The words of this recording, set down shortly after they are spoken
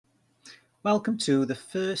Welcome to the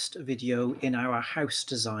first video in our house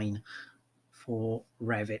design for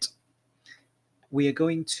Revit. We are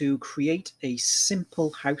going to create a simple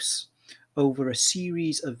house over a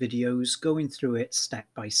series of videos going through it step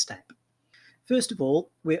by step. First of all,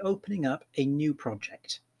 we're opening up a new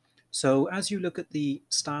project. So as you look at the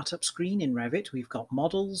startup screen in Revit, we've got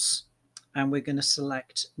models and we're going to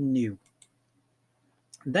select new.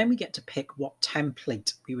 Then we get to pick what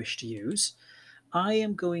template we wish to use. I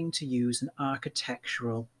am going to use an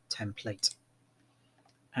architectural template.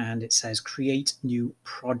 And it says create new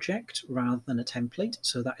project rather than a template.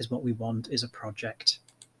 So that is what we want, is a project.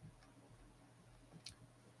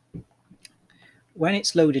 When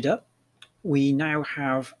it's loaded up, we now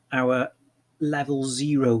have our level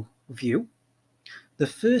 0 view. The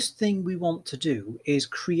first thing we want to do is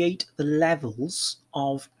create the levels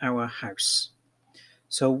of our house.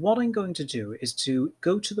 So what I'm going to do is to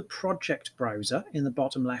go to the project browser in the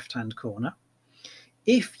bottom left-hand corner.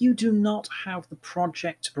 If you do not have the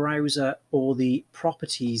project browser or the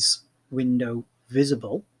properties window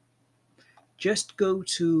visible, just go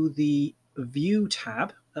to the View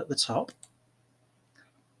tab at the top,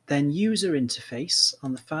 then User Interface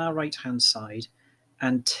on the far right-hand side,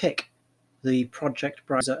 and tick the project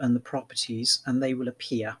browser and the properties, and they will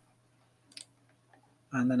appear.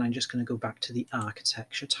 And then I'm just going to go back to the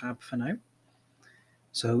Architecture tab for now.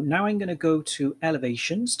 So now I'm going to go to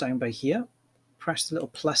Elevations down by here, press the little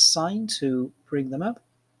plus sign to bring them up,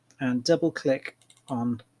 and double click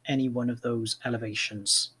on any one of those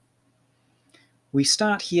elevations. We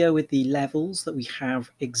start here with the levels that we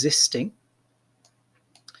have existing.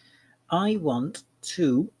 I want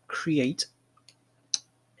to create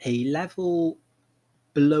a level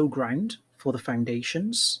below ground for the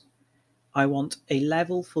foundations. I want a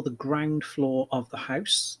level for the ground floor of the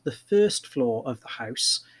house, the first floor of the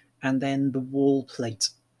house, and then the wall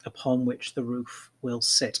plate upon which the roof will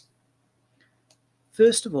sit.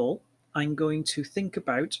 First of all, I'm going to think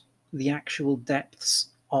about the actual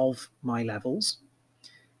depths of my levels.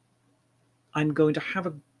 I'm going to have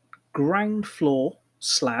a ground floor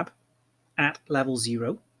slab at level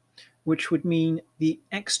 0, which would mean the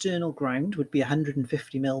external ground would be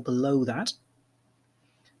 150 mil below that,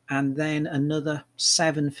 and then another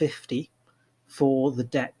 750 for the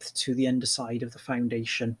depth to the underside of the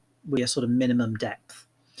foundation, with a sort of minimum depth.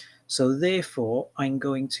 So therefore, I'm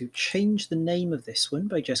going to change the name of this one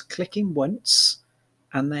by just clicking once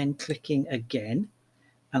and then clicking again,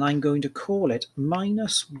 and I'm going to call it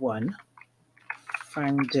 -1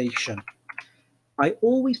 foundation. I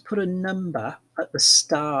always put a number at the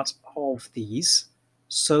start of these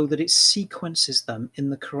so that it sequences them in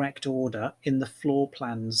the correct order in the floor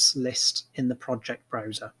plans list in the project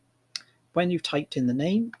browser. When you've typed in the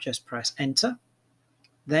name, just press enter,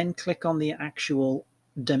 then click on the actual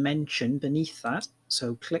dimension beneath that.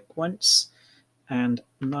 So click once and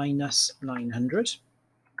 -900,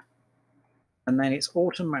 and then it's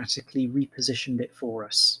automatically repositioned it for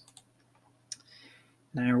us.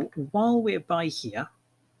 Now, while we're by here,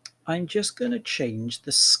 I'm just going to change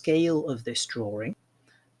the scale of this drawing,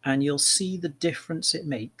 and you'll see the difference it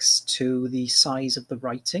makes to the size of the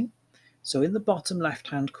writing. So in the bottom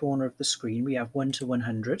left-hand corner of the screen, we have 1 to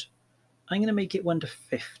 100. I'm going to make it 1 to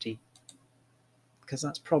 50, because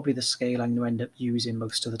that's probably the scale I'm going to end up using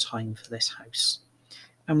most of the time for this house.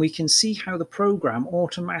 And we can see how the program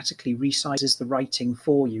automatically resizes the writing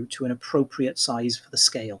for you to an appropriate size for the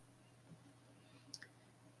scale.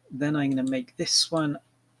 Then I'm going to make this one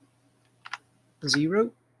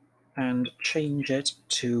 0 and change it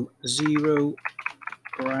to 0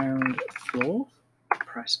 ground floor.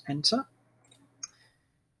 Press enter.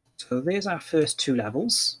 So there's our first two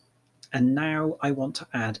levels, and now I want to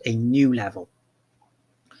add a new level.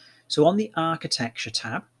 So on the Architecture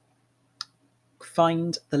tab,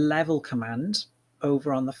 find the level command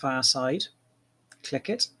over on the far side, click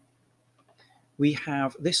it. We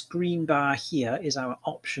have this green bar here is our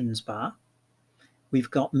options bar. We've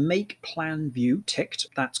got make plan view ticked,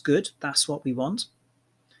 that's good, that's what we want.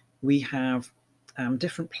 We have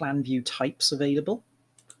different plan view types available.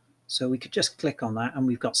 So we could just click on that, and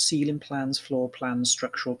we've got ceiling plans, floor plans,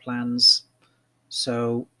 structural plans.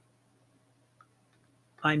 So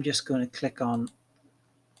I'm just going to click on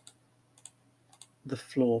the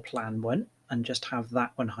floor plan one and just have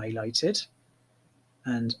that one highlighted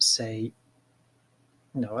and say,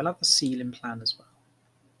 no, I'll have the ceiling plan as well.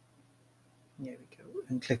 There we go,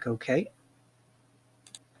 and click OK.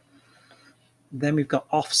 Then we've got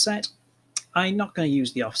offset. I'm not going to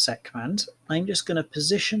use the offset command. I'm just going to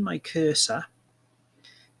position my cursor.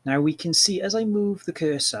 Now we can see as I move the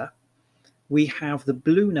cursor, we have the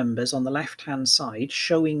blue numbers on the left-hand side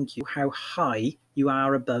showing you how high you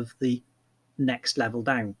are above the next level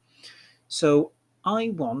down. So I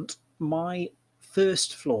want my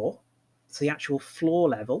first floor, so the actual floor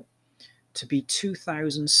level, to be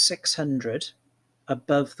 2,600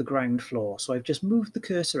 above the ground floor. So I've just moved the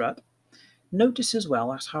cursor up. Notice as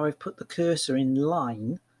well that's how I've put the cursor in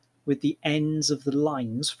line with the ends of the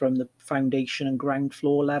lines from the foundation and ground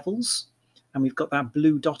floor levels. And we've got that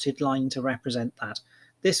blue dotted line to represent that.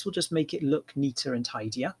 This will just make it look neater and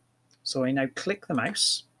tidier. So I now click the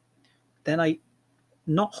mouse. Then I,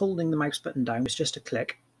 not holding the mouse button down, it's just a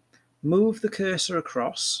click, move the cursor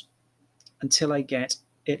across until I get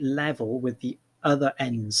it level with the other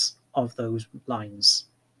ends of those lines.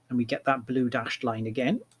 And we get that blue dashed line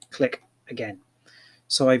again. Click again.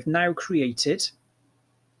 So I've now created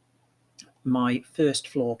my first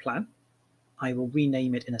floor plan. I will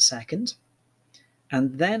rename it in a second.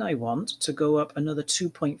 And then I want to go up another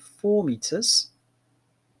 2.4 meters.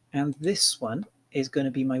 And this one is going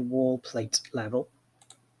to be my wall plate level.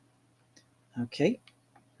 Okay,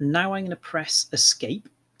 now I'm going to press escape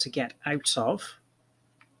to get out of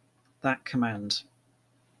that command.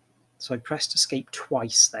 So I pressed escape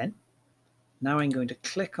twice then. Now I'm going to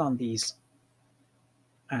click on these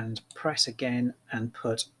and press again and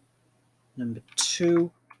put number 2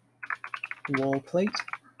 wall plate,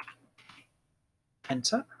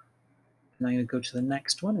 enter. And I'm going to go to the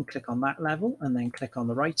next one and click on that level and then click on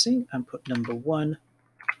the writing and put number 1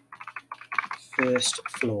 first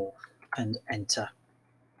floor and enter.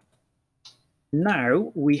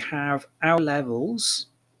 Now we have our levels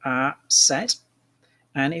set,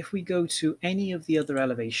 and if we go to any of the other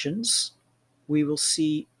elevations, we will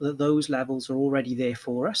see that those levels are already there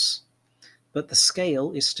for us, but the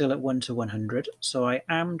scale is still at 1 to 100, so I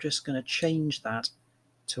am just going to change that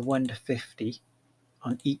to 1 to 50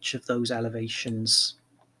 on each of those elevations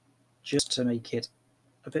just to make it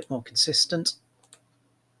a bit more consistent.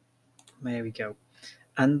 There we go.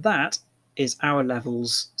 And that is our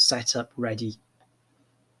levels set up ready